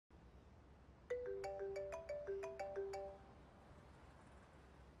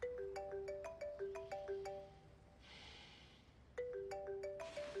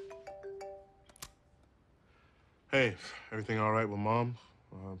Hey, everything all right with Mom?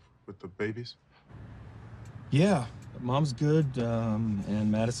 With the babies? Yeah, Mom's good,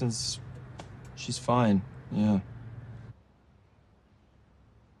 and she's fine, yeah.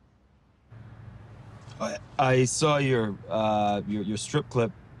 I saw your strip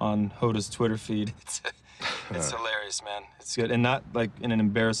clip on Hoda's Twitter feed. It's hilarious, man. It's good, and not, like, in an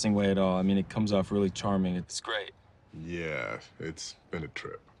embarrassing way at all. I mean, it comes off really charming. It's great. Yeah, it's been a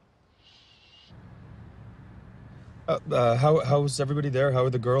trip. How's everybody there? How are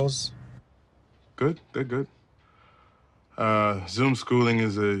the girls? Good, they're good. Zoom schooling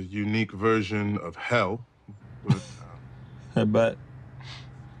is a unique version of hell, but, I bet.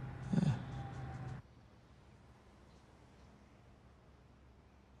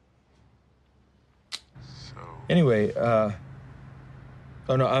 so... Anyway, oh,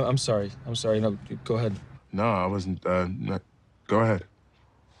 no, I'm sorry. I'm sorry. No, go ahead. No, I wasn't, not... Go ahead.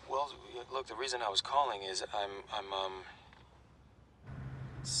 Well, look, the reason I was calling is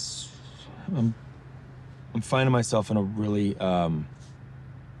I'm finding myself in a really,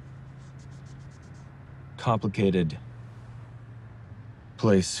 complicated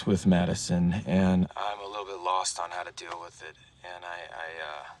place with Madison, and I'm a little bit lost on how to deal with it. And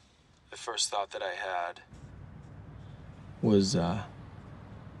the first thought that I had was,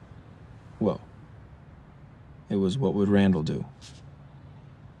 well, it was, what would Randall do?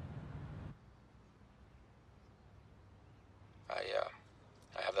 I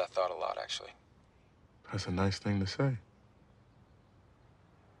have that thought a lot, actually. That's a nice thing to say.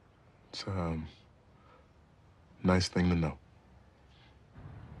 It's a, nice thing to know.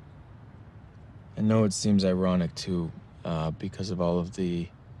 I know it seems ironic, too, because of all of the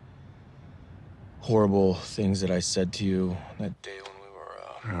horrible things that I said to you that day when we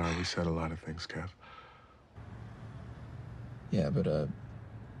were, We said a lot of things, Kev. Yeah, but,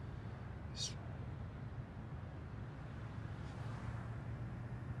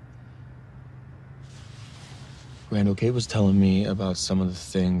 Randall, Kate was telling me about some of the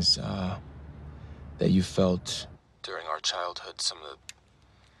things, that you felt during our childhood, some of the...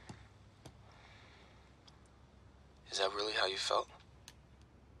 Is that really how you felt?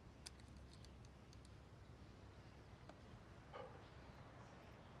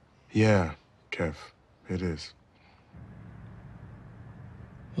 Yeah, Kev, it is.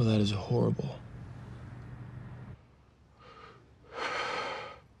 Well, that is horrible.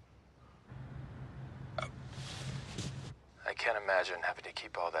 I can't imagine having to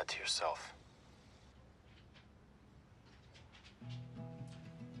keep all that to yourself.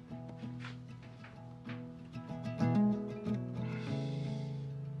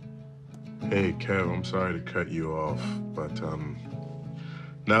 Hey, Kev, I'm sorry to cut you off, but,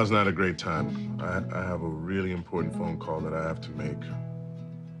 now's not a great time. I have a really important phone call that I have to make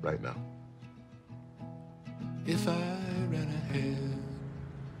right now. If I ran ahead,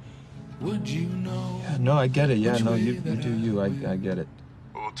 would you know? Yeah, no, I get it. Yeah, no, you do you. I get it.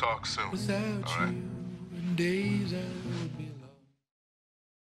 We'll talk soon, all right? Without you, and days I would be